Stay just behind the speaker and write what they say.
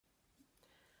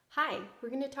Hi, we're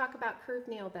going to talk about curved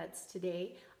nail beds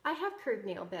today. I have curved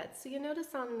nail beds, so you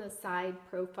notice on the side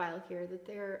profile here that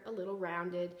they're a little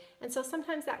rounded, and so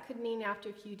sometimes that could mean after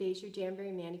a few days your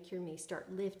Jamberry manicure may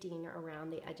start lifting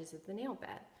around the edges of the nail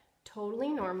bed. Totally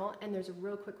normal, and there's a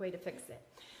real quick way to fix it.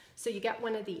 So you get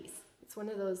one of these. It's one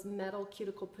of those metal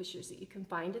cuticle pushers that you can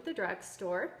find at the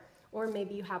drugstore, or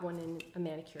maybe you have one in a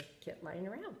manicure kit lying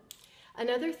around.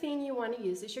 Another thing you want to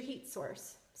use is your heat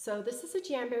source. So this is a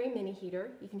Jamberry mini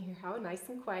heater. You can hear how nice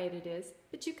and quiet it is,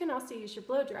 but you can also use your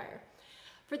blow dryer.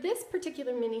 For this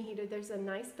particular mini heater, there's a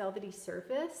nice velvety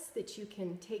surface that you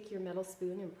can take your metal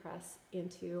spoon and press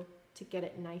into to get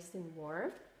it nice and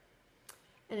warm.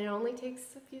 And it only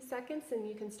takes a few seconds and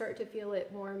you can start to feel it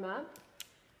warm up.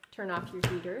 Turn off your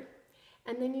heater.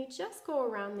 And then you just go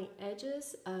around the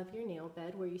edges of your nail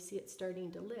bed where you see it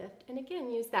starting to lift. And again,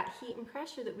 use that heat and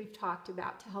pressure that we've talked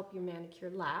about to help your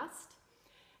manicure last.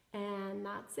 And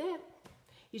that's it.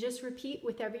 You just repeat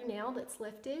with every nail that's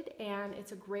lifted, and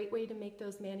it's a great way to make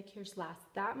those manicures last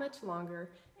that much longer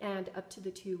and up to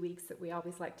the 2 weeks that we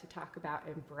always like to talk about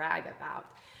and brag about.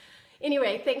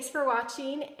 Anyway, thanks for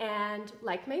watching, and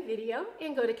like my video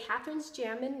and go to Catherine's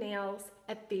Jam and Nails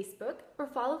at Facebook or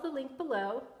follow the link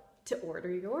below to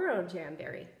order your own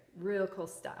Jamberry. Real cool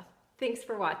stuff. Thanks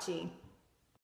for watching.